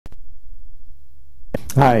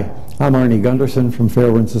Hi, I'm Arnie Gunderson from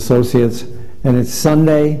Fairwinds Associates, and it's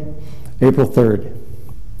Sunday, April 3rd.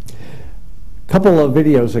 A couple of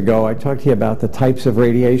videos ago, I talked to you about the types of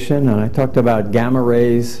radiation, and I talked about gamma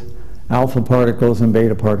rays, alpha particles, and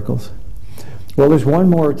beta particles. Well, there's one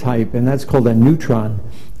more type, and that's called a neutron,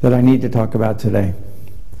 that I need to talk about today.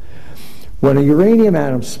 When a uranium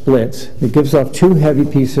atom splits, it gives off two heavy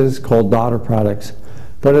pieces called daughter products,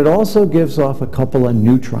 but it also gives off a couple of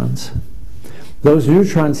neutrons. Those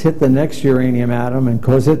neutrons hit the next uranium atom and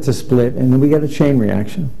cause it to split, and then we get a chain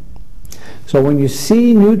reaction. So when you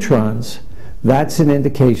see neutrons, that's an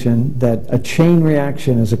indication that a chain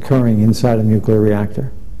reaction is occurring inside a nuclear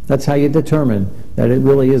reactor. That's how you determine that it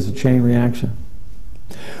really is a chain reaction.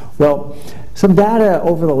 Well, some data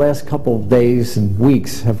over the last couple of days and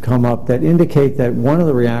weeks have come up that indicate that one of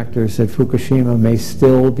the reactors at Fukushima may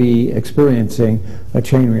still be experiencing a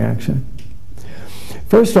chain reaction.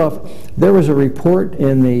 First off, there was a report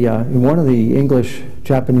in one of the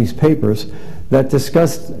English-Japanese papers that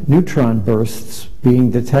discussed neutron bursts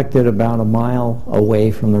being detected about a mile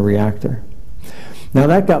away from the reactor. Now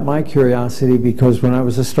that got my curiosity because when I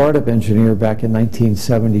was a startup engineer back in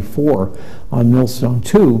 1974 on Millstone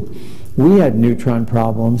 2, we had neutron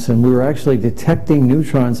problems, and we were actually detecting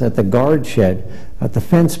neutrons at the guard shed at the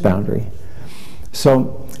fence boundary.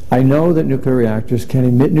 So I know that nuclear reactors can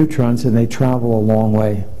emit neutrons, and they travel a long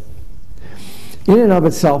way. In and of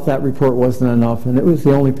itself, that report wasn't enough, and it was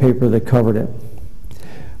the only paper that covered it.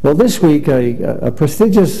 Well, this week, a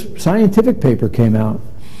prestigious scientific paper came out,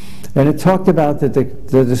 and it talked about the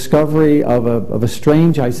discovery of a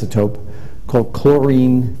strange isotope called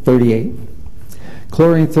chlorine-38.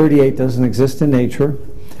 Chlorine-38 doesn't exist in nature,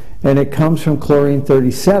 and it comes from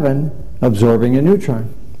chlorine-37 absorbing a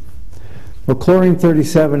neutron. Well,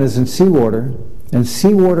 chlorine-37 is in seawater, and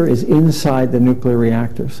seawater is inside the nuclear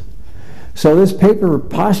reactors. So this paper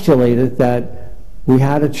postulated that we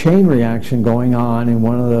had a chain reaction going on in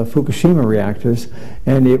one of the Fukushima reactors,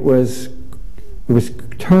 and it was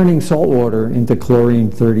turning salt water into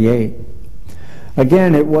chlorine-38.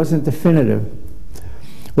 Again, it wasn't definitive.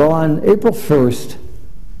 Well, on April 1st,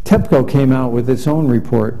 TEPCO came out with its own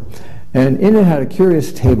report, and in it had a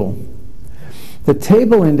curious table. The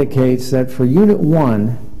table indicates that for Unit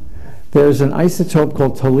 1, there's an isotope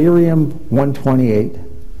called tellurium-129,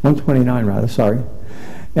 and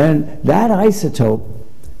that isotope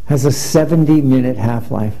has a 70-minute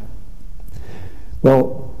half-life.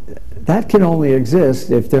 Well, that can only exist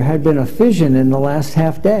if there had been a fission in the last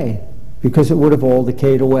half day, because it would have all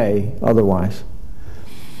decayed away otherwise.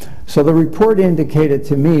 So the report indicated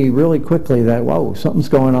to me really quickly that, whoa, something's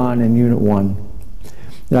going on in Unit 1.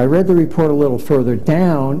 Now, I read the report a little further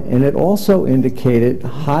down, and it also indicated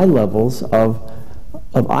high levels of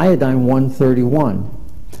iodine-131.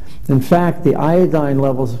 In fact, the iodine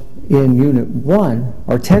levels in Unit 1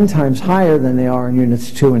 are 10 times higher than they are in Units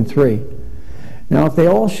 2 and 3. Now, if they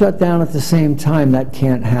all shut down at the same time, that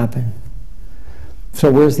can't happen. So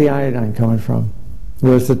where's the iodine coming from?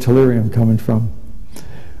 Where's the tellurium coming from?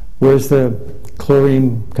 Where's the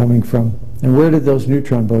chlorine coming from? And where did those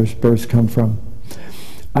neutron bursts come from?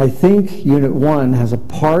 I think Unit 1 has a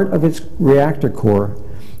part of its reactor core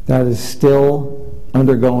that is still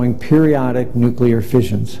undergoing periodic nuclear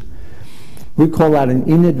fissions. We call that an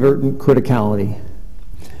inadvertent criticality,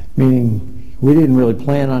 meaning we didn't really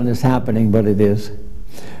plan on this happening, but it is.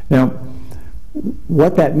 Now,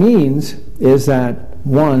 what that means is that,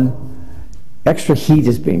 one, extra heat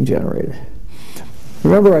is being generated.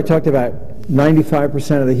 Remember I talked about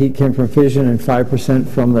 95% of the heat came from fission and 5%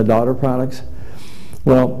 from the daughter products?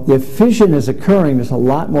 Well, if fission is occurring, there's a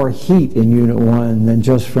lot more heat in Unit 1 than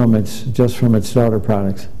just from its daughter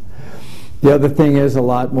products. The other thing is a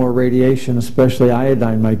lot more radiation, especially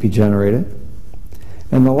iodine, might be generated.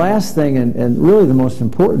 And the last thing, and really the most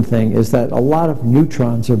important thing, is that a lot of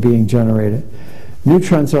neutrons are being generated.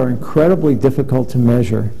 Neutrons are incredibly difficult to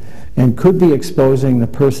measure and could be exposing the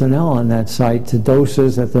personnel on that site to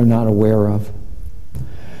doses that they're not aware of.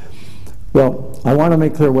 Well, I want to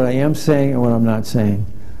make clear what I am saying and what I'm not saying.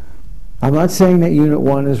 I'm not saying that Unit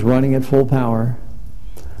 1 is running at full power,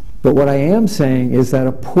 but what I am saying is that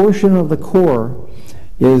a portion of the core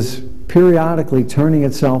is periodically turning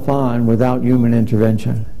itself on without human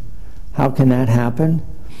intervention. How can that happen?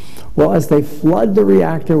 Well, as they flood the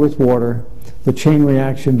reactor with water, the chain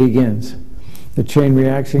reaction begins. The chain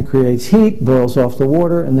reaction creates heat, boils off the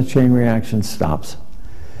water, and the chain reaction stops.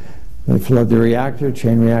 They flood the reactor,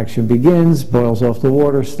 chain reaction begins, boils off the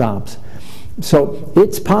water, stops. So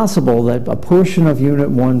it's possible that a portion of Unit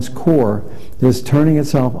 1's core is turning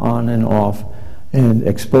itself on and off and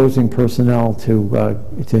exposing personnel to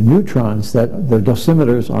neutrons that the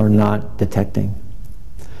dosimeters are not detecting.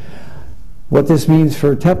 What this means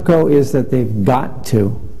for TEPCO is that they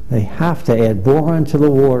have to add boron to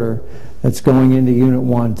the water that's going into Unit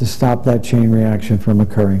 1 to stop that chain reaction from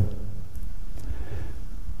occurring.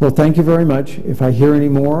 Well, thank you very much. If I hear any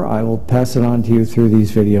more, I will pass it on to you through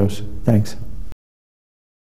these videos. Thanks.